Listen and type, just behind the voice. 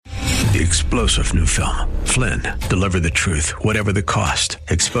The explosive new film, Flynn, deliver the truth, whatever the cost,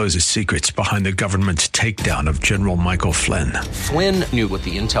 exposes secrets behind the government's takedown of General Michael Flynn. Flynn knew what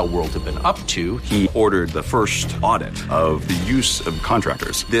the intel world had been up to. He ordered the first audit of the use of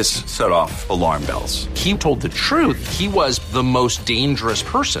contractors. This set off alarm bells. He told the truth. He was the most dangerous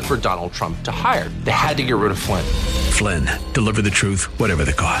person for Donald Trump to hire. They had to get rid of Flynn. Flynn, deliver the truth, whatever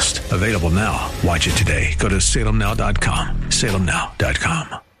the cost. Available now. Watch it today. Go to salemnow.com.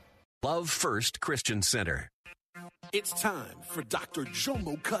 salemnow.com. Love First Christian Center. It's time for Dr.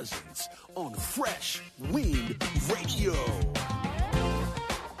 Jomo Cousins on Fresh Wind Radio.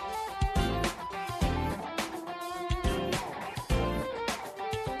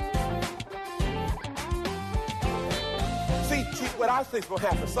 See, what I think is going to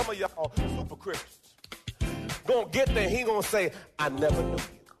happen, some of y'all super Christians going to get there, he going to say, I never knew you.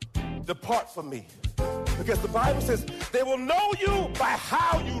 Depart from me. Because the Bible says they will know you by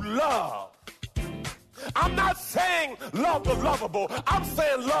how you love. I'm not saying love the lovable. I'm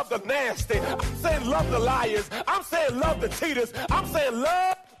saying love the nasty. I'm saying love the liars. I'm saying love the cheaters. I'm saying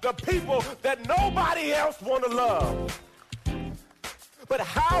love the people that nobody else want to love. But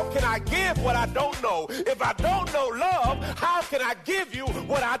how can I give what I don't know? If I don't know love, how can I give you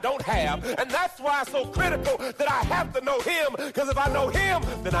what I don't have? And that's why it's so critical that I have to know him. Because if I know him,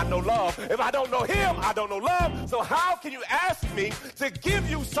 then I know love. If I don't know him, I don't know love. So how can you ask me to give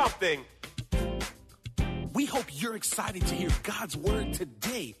you something? We hope you're excited to hear God's word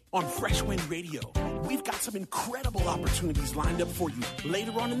today on Fresh Wind Radio. We've got some incredible opportunities lined up for you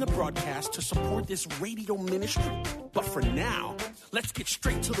later on in the broadcast to support this radio ministry. But for now, let's get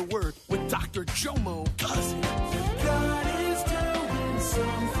straight to the word with Dr. Jomo Cousins. God is doing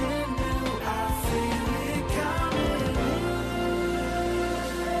something new. I feel it coming.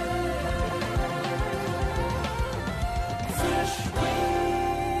 Fresh Wind.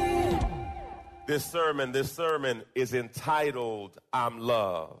 This sermon is entitled, I'm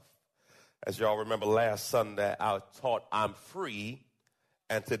Love. As y'all remember last Sunday, I taught I'm Free,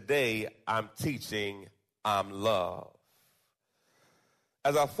 and today I'm teaching I'm Love.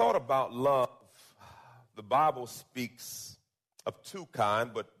 As I thought about love, the Bible speaks of two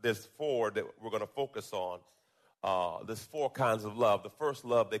kinds, but there's four that we're going to focus on. There's four kinds of love. The first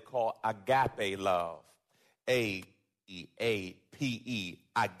love they call agape love, A-E-A-P-E,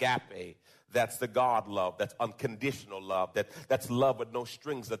 agape. That's the God love. That's unconditional love. That's love with no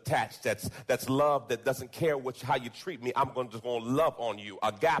strings attached. That's love that doesn't care how you treat me. I'm just going to love on you.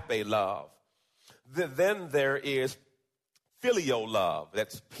 Agape love. Then there is filial love.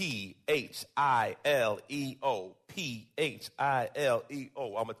 That's P-H-I-L-E-O.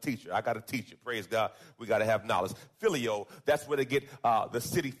 P-H-I-L-E-O. I'm a teacher. I got to teach it. Praise God. We got to have knowledge. Filial, that's where they get the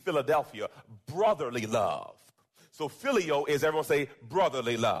city Philadelphia. Brotherly love. So filial is, everyone say,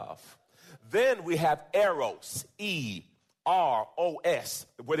 brotherly love. Then we have eros, E-R-O-S,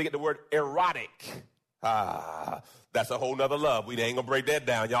 where they get the word erotic. That's a whole nother love. We ain't going to break that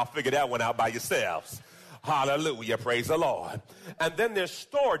down. Y'all figure that one out by yourselves. Hallelujah. Praise the Lord. And then there's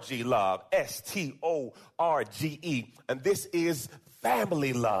storge love, S-T-O-R-G-E. And this is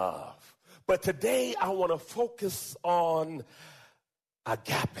family love. But today I want to focus on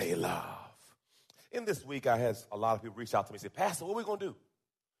agape love. In this week, I had a lot of people reach out to me and say, Pastor, what are we going to do?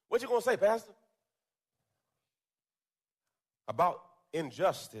 What you going to say, Pastor? About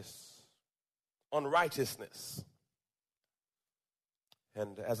injustice, unrighteousness.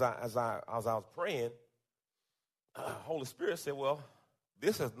 And as I was praying, Holy Spirit said, well,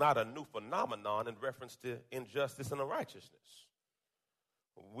 this is not a new phenomenon in reference to injustice and unrighteousness.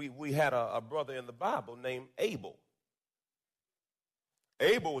 We had a brother in the Bible named Abel.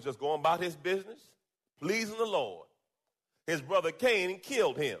 Abel was just going about his business, pleasing the Lord. His brother Cain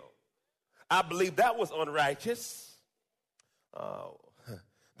killed him. I believe that was unrighteous.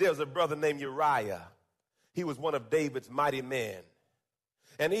 There's a brother named Uriah. He was one of David's mighty men.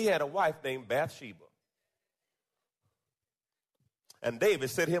 And he had a wife named Bathsheba. And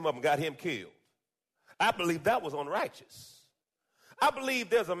David set him up and got him killed. I believe that was unrighteous. I believe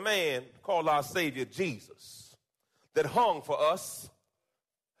there's a man called our Savior Jesus that hung for us.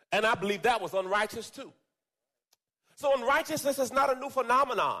 And I believe that was unrighteous too. So unrighteousness is not a new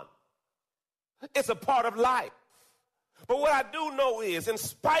phenomenon. It's a part of life. But what I do know is, in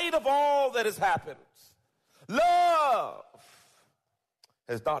spite of all that has happened, love,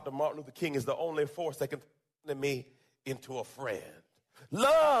 as Dr. Martin Luther King is the only force that can turn me into a friend.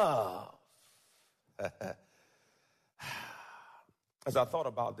 Love. As I thought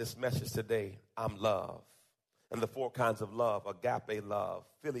about this message today, I'm love. And the four kinds of love: agape love,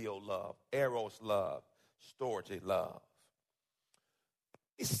 filial love, eros love, storge love.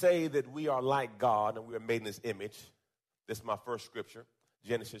 We say that we are like God and we are made in his image. This is my first scripture,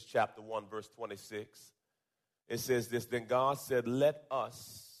 Genesis chapter 1, verse 26. It says this, then God said, let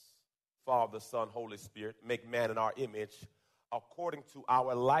us, Father, Son, Holy Spirit, make man in our image according to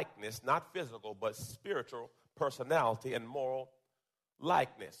our likeness, not physical, but spiritual personality and moral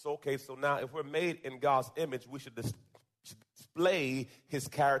likeness. Okay, so now if we're made in God's image, we should display his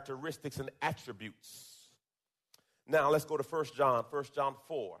characteristics and attributes. Now let's go to 1 John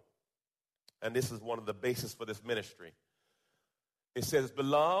 4. And this is one of the bases for this ministry. It says,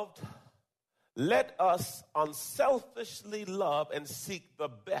 beloved, let us unselfishly love and seek the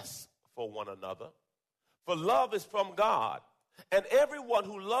best for one another. For love is from God. And everyone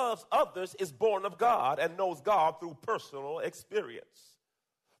who loves others is born of God and knows God through personal experience.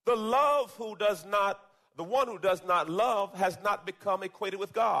 The one who does not love has not become equated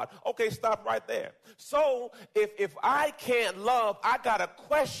with God. Okay, stop right there. So if I can't love, I got to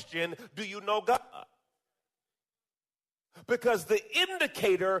question, do you know God? Because the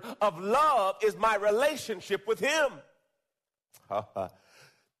indicator of love is my relationship with him.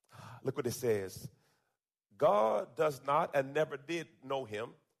 Look what it says. God does not and never did know him,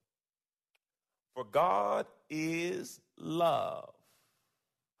 for God is love.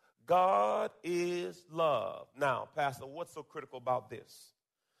 God is love. Now, Pastor, what's so critical about this?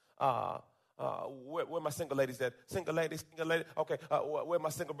 Where my single ladies at? Single lady. Okay, where my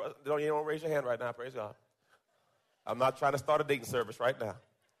single brother? You don't raise your hand right now, praise God. I'm not trying to start a dating service right now.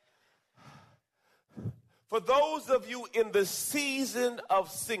 For those of you in the season of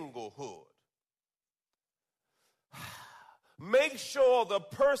singlehood, make sure the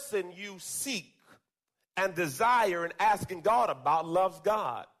person you seek and desire and asking God about loves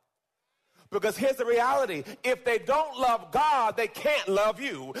God. Because here's the reality. If they don't love God, they can't love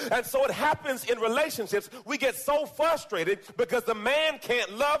you. And so it happens in relationships. We get so frustrated because the man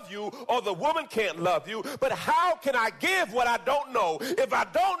can't love you or the woman can't love you. But how can I give what I don't know? If I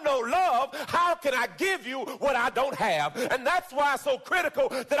don't know love, how can I give you what I don't have? And that's why it's so critical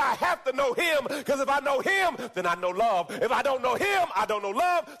that I have to know him. Because if I know him, then I know love. If I don't know him, I don't know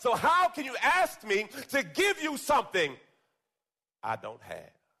love. So how can you ask me to give you something I don't have?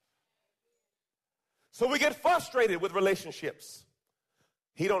 So we get frustrated with relationships.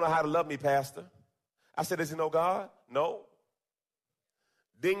 He don't know how to love me, Pastor. I said, does he know God? No.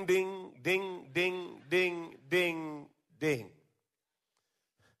 Ding, ding, ding, ding, ding, ding, ding.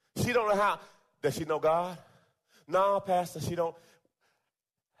 She don't know how. Does she know God? No, Pastor, she don't.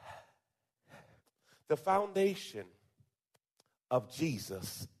 The foundation of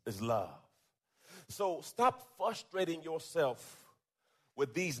Jesus is love. So stop frustrating yourself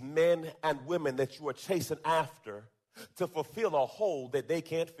with these men and women that you are chasing after to fulfill a hole that they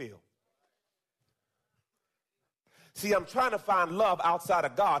can't fill. See, I'm trying to find love outside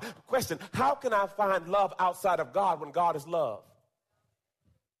of God. Question, how can I find love outside of God when God is love?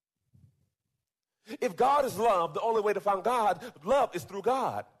 If God is love, the only way to find love is through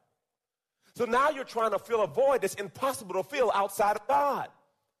God. So now you're trying to fill a void that's impossible to fill outside of God.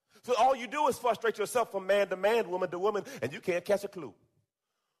 So all you do is frustrate yourself from man to man, woman to woman, and you can't catch a clue.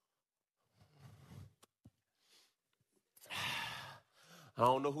 I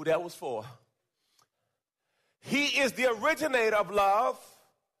don't know who that was for. He is the originator of love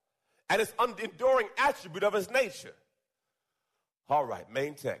and its enduring attribute of his nature. All right,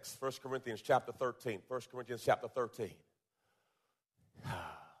 main text, 1 Corinthians chapter 13. 1 Corinthians chapter 13.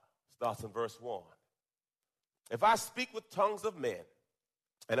 Starts in verse 1. If I speak with tongues of men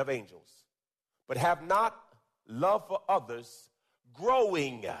and of angels, but have not love for others,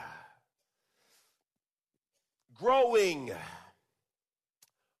 growing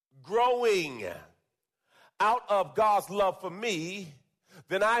out of God's love for me,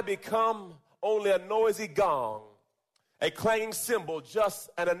 then I become only a noisy gong, a clanging cymbal, just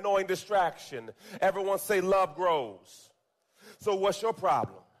an annoying distraction. Everyone say love grows. So what's your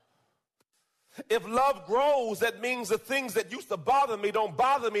problem? If love grows, that means the things that used to bother me don't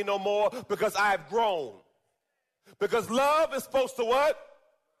bother me no more because I've grown. Because love is supposed to what?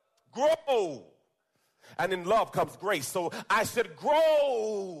 Grow. And in love comes grace. So I should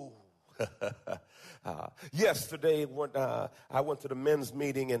grow. Yesterday, I went to the men's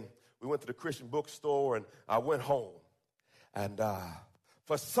meeting and we went to the Christian bookstore and I went home. And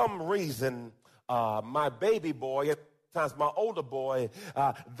for some reason, my baby boy, at times my older boy,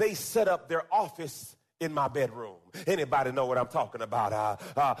 they set up their office in my bedroom. Anybody know what I'm talking about?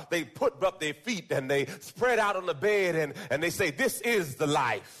 They put up their feet and they spread out on the bed and they say, this is the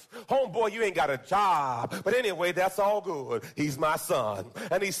life. Homeboy, you ain't got a job. But anyway, that's all good. He's my son.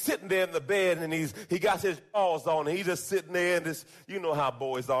 And he's sitting there in the bed and he got his paws on and he's just sitting there and this, you know how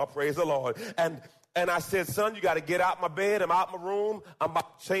boys are, praise the Lord. And I said, son, you got to get out my bed. I'm out my room. I'm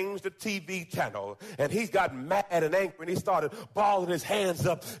about to change the TV channel. And he's got mad and angry, and he started balling his hands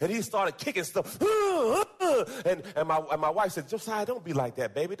up, and he started kicking stuff. And my wife said, Josiah, don't be like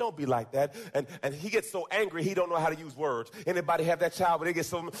that, baby. Don't be like that. And he gets so angry, he don't know how to use words. Anybody have that child where they get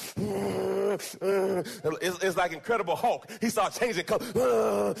so... It's like Incredible Hulk. He starts changing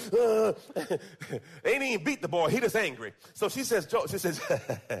color. They ain't even beat the boy. He just angry. So she says,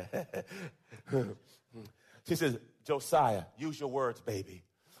 she says, Josiah, use your words, baby.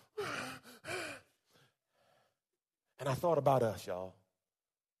 And I thought about us, y'all.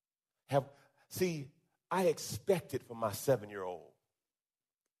 I expect it from my 7-year-old,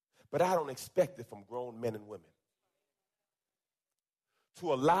 but I don't expect it from grown men and women.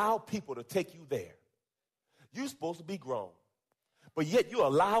 To allow people to take you there, you're supposed to be grown, but yet you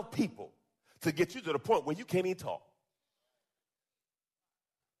allow people to get you to the point where you can't even talk.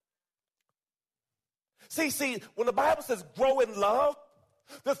 See, when the Bible says grow in love,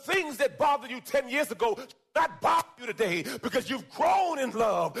 the things that bothered you 10 years ago not bother you today because you've grown in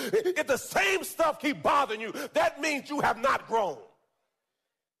love. If the same stuff keep bothering you, that means you have not grown.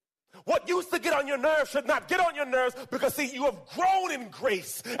 What used to get on your nerves should not get on your nerves because, see, you have grown in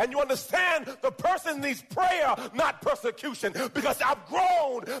grace and you understand the person needs prayer, not persecution, because I've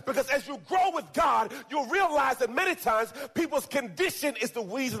grown. Because as you grow with God, you'll realize that many times people's condition is the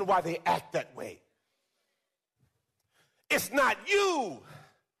reason why they act that way. It's not you.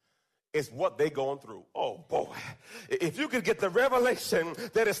 It's what they're going through. Oh, boy. If you could get the revelation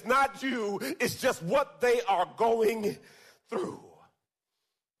that it's not you, it's just what they are going through.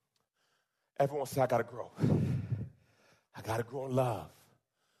 Everyone say, I got to grow. I got to grow in love.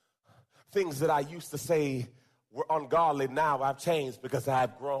 Things that I used to say were ungodly, now I've changed because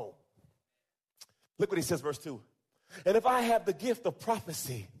I've grown. Look what he says, verse 2. And if I have the gift of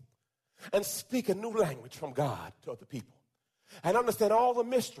prophecy and speak a new language from God to other people, and understand all the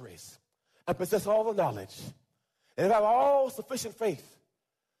mysteries and possess all the knowledge, and if I have all sufficient faith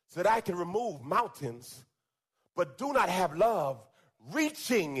so that I can remove mountains, but do not have love,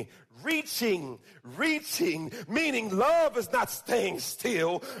 reaching, meaning love is not staying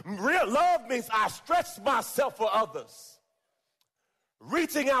still. Real love means I stretch myself for others.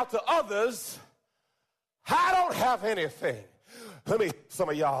 Reaching out to others, I don't have anything. Some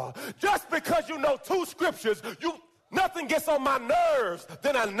of y'all, just because you know 2 scriptures, nothing gets on my nerves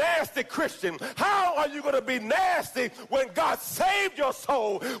than a nasty Christian. How are you going to be nasty when God saved your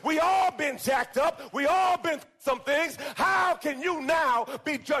soul? We all been jacked up. We all been some things. How can you now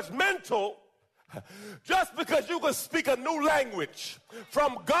be judgmental just because you can speak a new language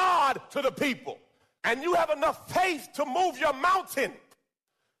from God to the people and you have enough faith to move your mountain?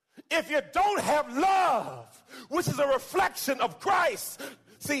 If you don't have love, which is a reflection of Christ.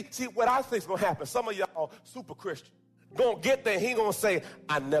 See what I think is going to happen. Some of y'all super Christian going to get there, he going to say,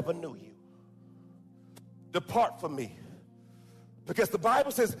 I never knew you. Depart from me. Because the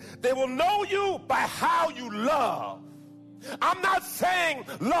Bible says they will know you by how you love. I'm not saying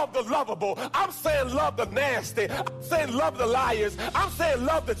love the lovable. I'm saying love the nasty. I'm saying love the liars. I'm saying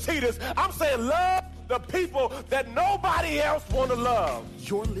love the cheaters. I'm saying love the people that nobody else want to love.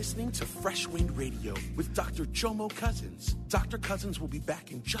 You're listening to Fresh Wind Radio with Dr. Jomo Cousins. Dr. Cousins will be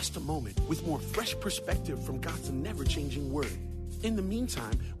back in just a moment with more fresh perspective from God's never-changing word. In the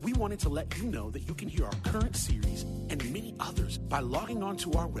meantime, we wanted to let you know that you can hear our current series and many others by logging on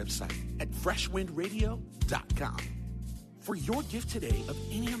to our website at freshwindradio.com. For your gift today of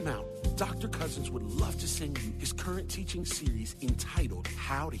any amount, Dr. Cousins would love to send you his current teaching series entitled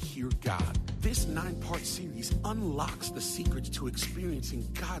How to Hear God. This 9-part series unlocks the secrets to experiencing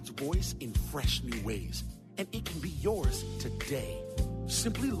God's voice in fresh new ways, and it can be yours today.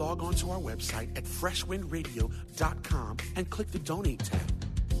 Simply log on to our website at freshwindradio.com and click the Donate tab.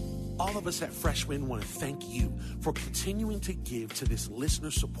 All of us at Fresh Wind want to thank you for continuing to give to this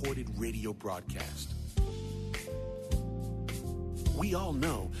listener-supported radio broadcast. We all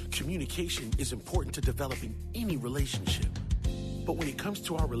know communication is important to developing any relationship. But when it comes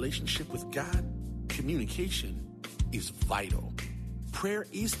to our relationship with God, communication is vital. Prayer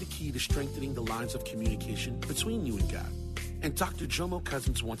is the key to strengthening the lines of communication between you and God. And Dr. Jomo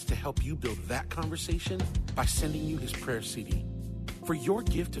Cousins wants to help you build that conversation by sending you his prayer CD. For your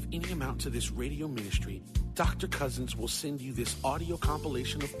gift of any amount to this radio ministry, Dr. Cousins will send you this audio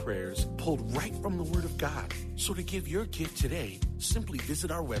compilation of prayers pulled right from the Word of God. So to give your gift today, simply visit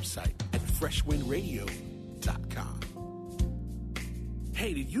our website at freshwindradio.com.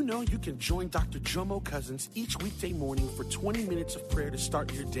 Hey, did you know you can join Dr. Jomo Cousins each weekday morning for 20 minutes of prayer to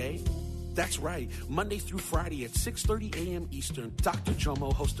start your day? That's right. Monday through Friday at 6:30 a.m. Eastern, Dr.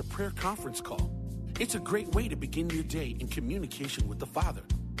 Jomo hosts a prayer conference call. It's a great way to begin your day in communication with the Father.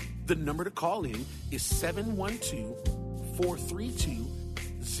 The number to call in is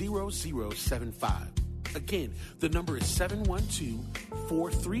 712-432-0075. Again, the number is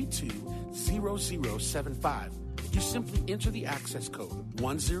 712-432-0075. You simply enter the access code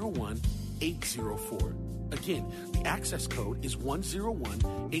 101804. Again, the access code is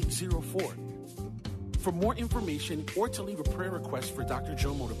 101804. For more information or to leave a prayer request for Dr.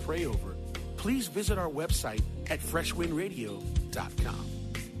 Jomo to pray over, please visit our website at freshwindradio.com.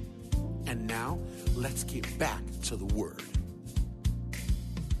 And now, let's get back to the Word.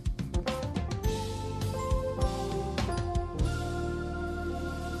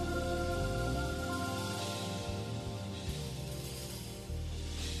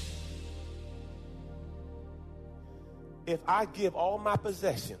 If I give all my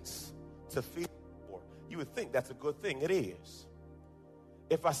possessions to feed the poor, you would think that's a good thing. It is.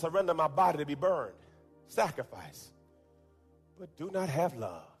 If I surrender my body to be burned, sacrifice, but do not have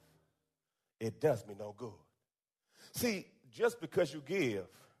love, it does me no good. See, just because you give,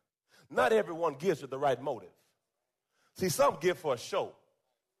 not everyone gives with the right motive. See, some give for a show.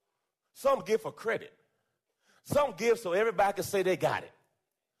 Some give for credit. Some give so everybody can say they got it.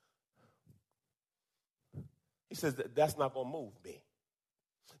 He says that's not going to move me.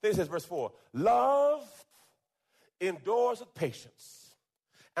 Then he says, verse 4, love endures with patience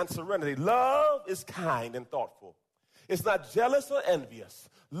and serenity. Love is kind and thoughtful. It's not jealous or envious.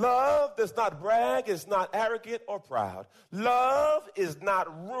 Love does not brag, is not arrogant or proud. Love is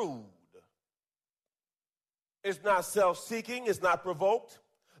not rude. It's not self-seeking, it's not provoked,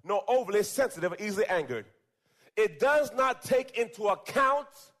 nor overly sensitive or easily angered. It does not take into account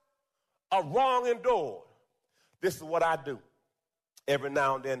a wrong endured. This is what I do. Every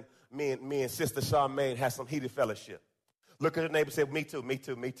now and then, me and Sister Charmaine have some heated fellowship. Look at your neighbor and say, me too, me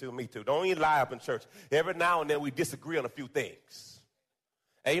too, me too, me too. Don't even lie up in church. Every now and then we disagree on a few things.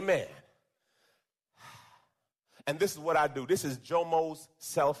 Amen. And this is what I do. This is Jomo's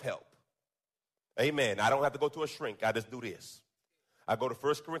self-help. Amen. I don't have to go to a shrink. I just do this. I go to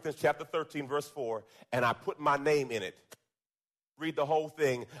 1 Corinthians chapter 13, verse 4, and I put my name in it. Read the whole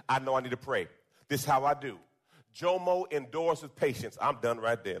thing. I know I need to pray. This is how I do. Jomo endures with patience. I'm done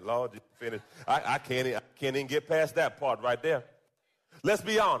right there. Lord, just finish. I can't even get past that part right there. Let's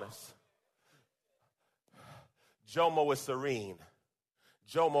be honest. Jomo is serene.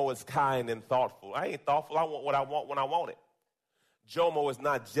 Jomo is kind and thoughtful. I ain't thoughtful. I want what I want when I want it. Jomo is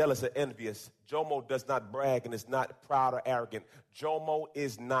not jealous or envious. Jomo does not brag and is not proud or arrogant. Jomo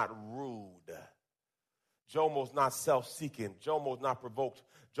is not rude. Jomo is not self-seeking. Jomo is not provoked.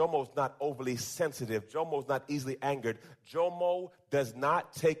 Jomo is not overly sensitive. Jomo is not easily angered. Jomo does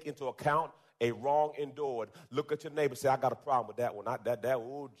not take into account a wrong endured. Look at your neighbor and say, I got a problem with that one.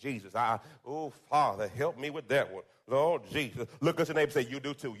 Oh, Jesus. Oh, Father, help me with that one. Lord Jesus. Look at your neighbor and say, you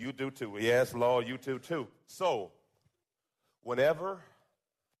do too. You do too. Yes, Lord, you do too. So, whenever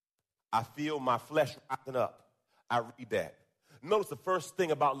I feel my flesh rising up, I read that. Notice the first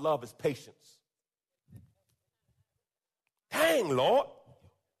thing about love is patience. Dang, Lord.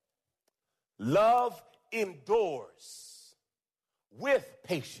 Love endures with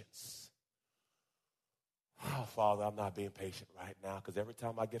patience. Oh, Father, I'm not being patient right now because every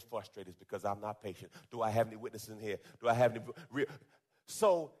time I get frustrated, it's because I'm not patient. Do I have any witnesses in here? Do I have any?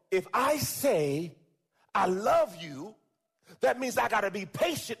 So if I say I love you, that means I got to be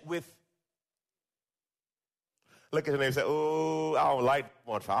patient with. Look at your neighbor and say, oh, I don't like that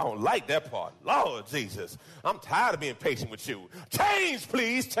one. I don't like that part. Lord Jesus, I'm tired of being patient with you. Change,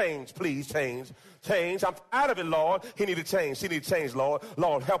 please. Change, please. Change. Change. I'm tired of it, Lord. He need to change. She need to change, Lord.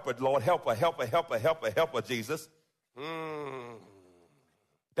 Lord, help her. Lord, help her. Help her. Help her. Help her. Help her, Jesus. That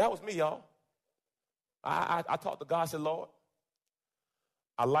was me, y'all. I talked to God. I said, Lord,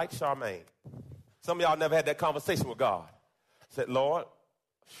 I like Charmaine. Some of y'all never had that conversation with God. I said, Lord,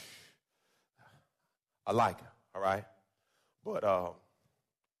 I like her. All right? But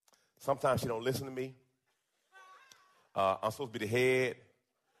sometimes she don't listen to me. I'm supposed to be the head.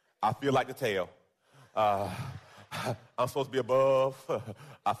 I feel like the tail. I'm supposed to be above.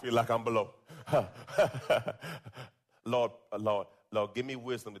 I feel like I'm below. Lord, give me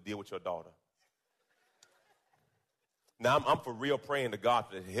wisdom to deal with your daughter. Now, I'm for real praying to God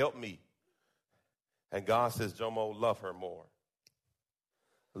to help me. And God says, Jomo, love her more.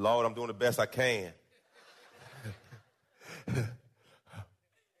 Lord, I'm doing the best I can.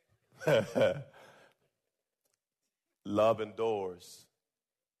 Love endures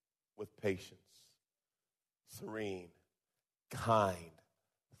with patience, serene, kind,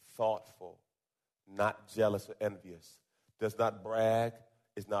 thoughtful, not jealous or envious, does not brag,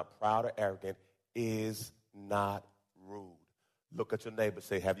 is not proud or arrogant, is not rude. Look at your neighbor,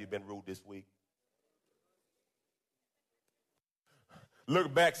 say, have you been rude this week?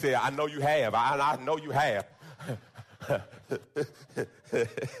 Look back, say, I know you have. I know you have.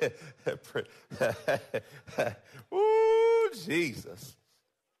 Ooh, Jesus.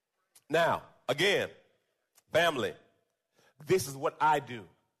 Now, again, family, this is what I do.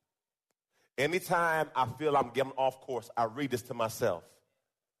 Anytime I feel I'm getting off course, I read this to myself.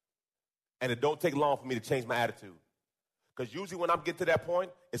 And it don't take long for me to change my attitude. Because usually when I'm getting to that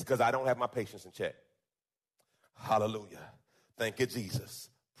point, it's because I don't have my patience in check. Hallelujah. Thank you, Jesus.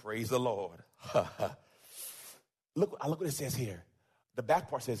 Praise the Lord. Look what it says here. The back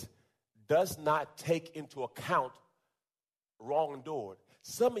part says, does not take into account wrong endured.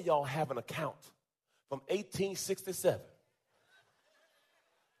 Some of y'all have an account from 1867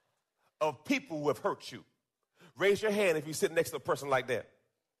 of people who have hurt you. Raise your hand if you sit next to a person like that.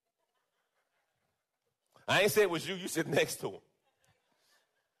 I ain't say it was you, you sit next to him.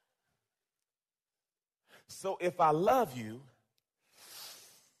 So if I love you,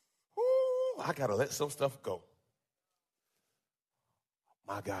 I got to let some stuff go.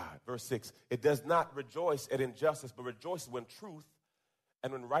 My God. Verse 6, it does not rejoice at injustice, but rejoices when truth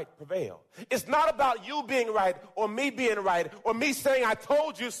and when right prevail. It's not about you being right or me being right or me saying I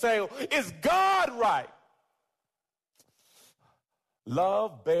told you so. Is God right?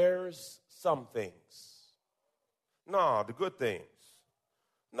 Love bears some things. No, the good things.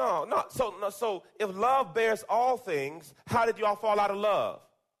 No. So if love bears all things, how did y'all fall out of love?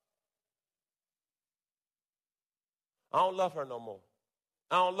 I don't love her no more.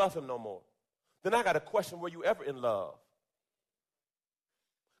 I don't love him no more. Then I got a question, were you ever in love?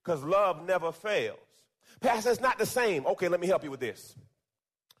 Because love never fails. Pastor, it's not the same. Okay, let me help you with this.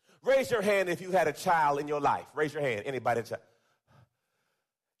 Raise your hand if you had a child in your life. Raise your hand, anybody.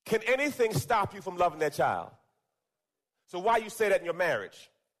 Can anything stop you from loving that child? So why you say that in your marriage?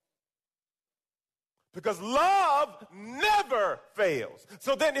 Because love never fails.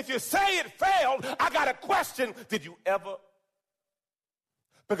 So then if you say it failed, I got a question. Did you ever?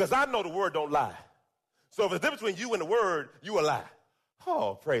 Because I know the word don't lie. So if the difference between you and the word, you a lie.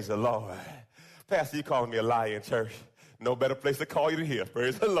 Oh, praise the Lord. Pastor, you calling me a liar in church. No better place to call you than here.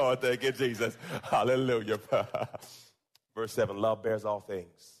 Praise the Lord. Thank you, Jesus. Hallelujah. Verse 7, love bears all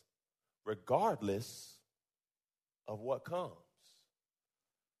things, regardless of what comes.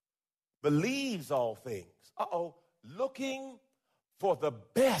 Believes all things. Looking for the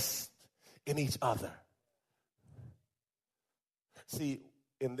best in each other. See,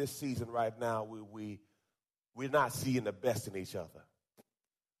 in this season right now, we're not seeing the best in each other.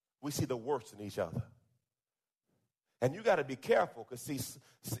 We see the worst in each other. And you got to be careful because,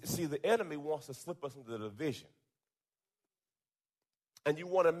 see, the enemy wants to slip us into the division. And you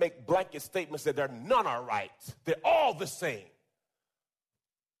want to make blanket statements that none are right. They're all the same.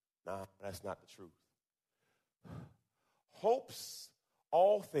 No, that's not the truth. Hopes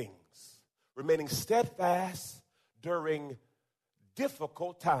all things, remaining steadfast during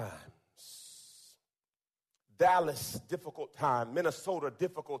difficult times. Dallas, difficult time. Minnesota,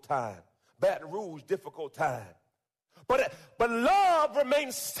 difficult time. Baton Rouge, difficult time. But love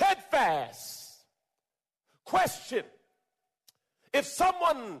remains steadfast. Question: if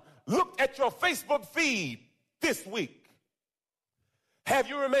someone looked at your Facebook feed this week, have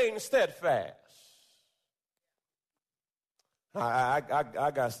you remained steadfast?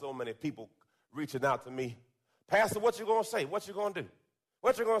 I got so many people reaching out to me. Pastor, what you going to say? What you going to do?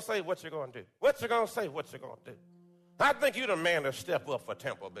 What you going to say? What you going to do? What you going to say? What you going to do? I think you're the man to step up for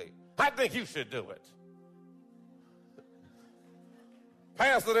Temple Bay. I think you should do it.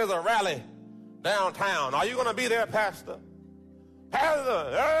 Pastor, there's a rally downtown. Are you going to be there, Pastor?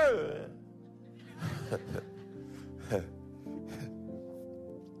 Pastor,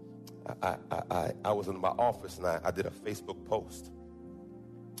 I was in my office and I did a Facebook post.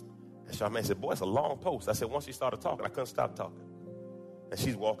 And Charmaine said, boy, it's a long post. I said, once she started talking, I couldn't stop talking. And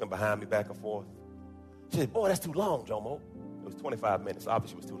she's walking behind me back and forth. She said, boy, that's too long, Jomo. It was 25 minutes.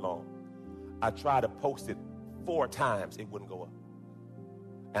 Obviously, it was too long. I tried to post it 4 times. It wouldn't go up.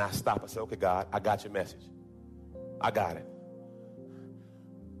 And I stopped. I said, okay, God, I got your message. I got it.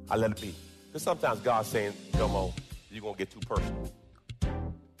 I let it be. Because sometimes God's saying, Jomo, you're going to get too personal.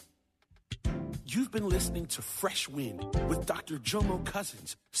 You've been listening to Fresh Wind with Dr. Jomo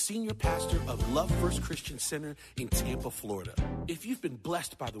Cousins, Senior Pastor of Love First Christian Center in Tampa, Florida. If you've been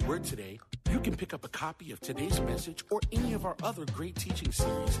blessed by the word today, you can pick up a copy of today's message or any of our other great teaching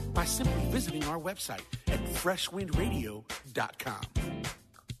series by simply visiting our website at freshwindradio.com.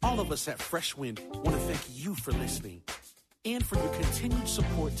 All of us at Fresh Wind want to thank you for listening and for your continued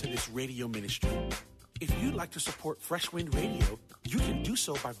support to this radio ministry. If you'd like to support Fresh Wind Radio, you can do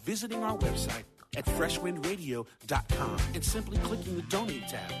so by visiting our website at freshwindradio.com and simply clicking the Donate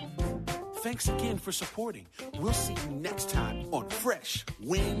tab. Thanks again for supporting. We'll see you next time on Fresh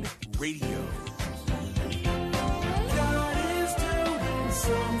Wind Radio. God is doing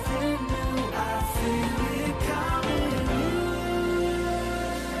something new. I feel it coming.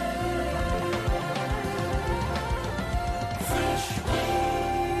 Fresh Wind.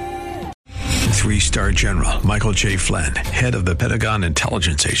 3-star General Michael J. Flynn, head of the Pentagon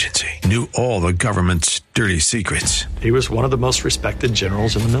Intelligence Agency, knew all the government's dirty secrets. He was one of the most respected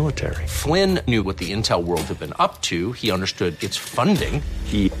generals in the military. Flynn knew what the intel world had been up to. He understood its funding.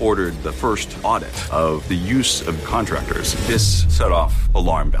 He ordered the first audit of the use of contractors. This set off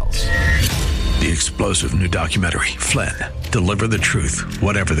alarm bells. The explosive new documentary, Flynn, Deliver the Truth,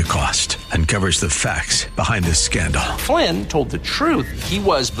 Whatever the Cost, uncovers the facts behind this scandal. Flynn told the truth. He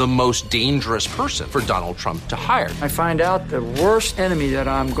was the most dangerous person for Donald Trump to hire. I find out the worst enemy that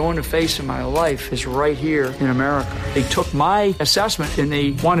I'm going to face in my life is right here in America. They took my assessment and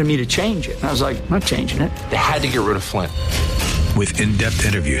they wanted me to change it. And I was like, I'm not changing it. They had to get rid of Flynn. With in-depth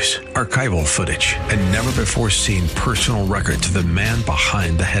interviews, archival footage, and never-before-seen personal records of the man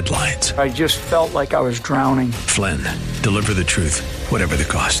behind the headlines. I just felt like I was drowning. Flynn, Deliver the Truth, Whatever the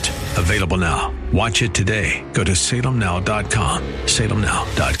Cost. Available now. Watch it today. Go to salemnow.com.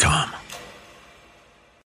 salemnow.com.